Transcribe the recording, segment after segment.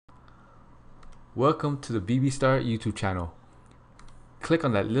Welcome to the BB Star YouTube channel. Click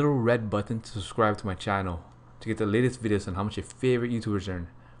on that little red button to subscribe to my channel to get the latest videos on how much your favorite YouTubers earn.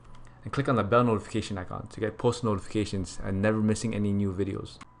 And click on the bell notification icon to get post notifications and never missing any new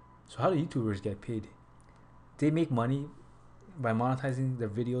videos. So how do YouTubers get paid? They make money by monetizing their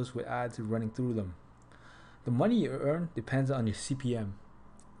videos with ads running through them. The money you earn depends on your CPM.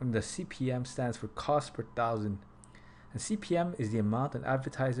 And the CPM stands for cost per thousand. And CPM is the amount an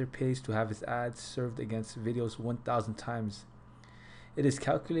advertiser pays to have his ads served against videos 1,000 times. It is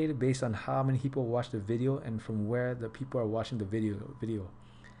calculated based on how many people watch the video and from where the people are watching the video.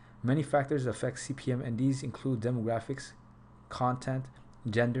 Many factors affect CPM, and these include demographics, content,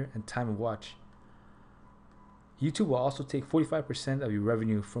 gender, and time of watch. YouTube will also take 45% of your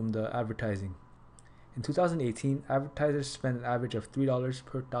revenue from the advertising. In 2018, advertisers spent an average of $3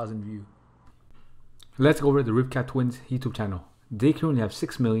 per thousand views. Let's go over the Rybkha Twins YouTube channel. They currently have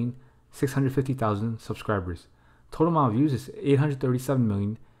 6,650,000 subscribers. Total amount of views is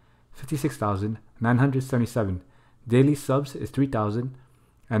 837,056,977. Daily subs is 3,000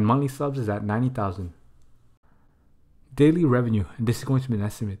 and monthly subs is at 90,000. Daily revenue, and this is going to be an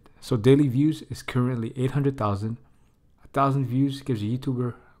estimate. So daily views is currently 800,000. 1,000 views gives a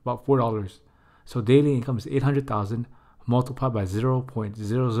YouTuber about $4. So daily income is 800,000 multiplied by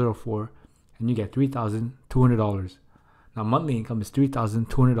 0.004. and you get $3,200. Now monthly income is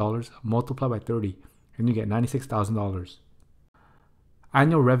 $3,200 multiplied by 30 and you get $96,000.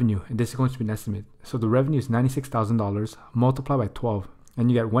 Annual revenue, and this is going to be an estimate. So the revenue is $96,000 multiplied by 12 and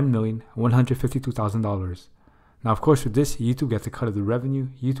you get $1,152,000. Now of course with this, YouTube gets a cut of the revenue,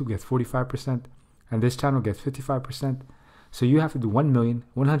 YouTube gets 45% and this channel gets 55%. So you have to do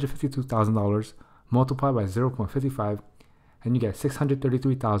 $1,152,000 multiplied by 0.55 and you get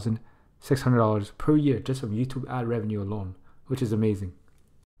 $633,600 per year just from YouTube ad revenue alone, which is amazing.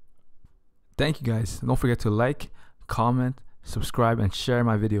 Thank you guys. Don't forget to like, comment, subscribe, and share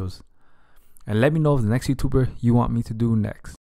my videos. And let me know if the next YouTuber you want me to do next.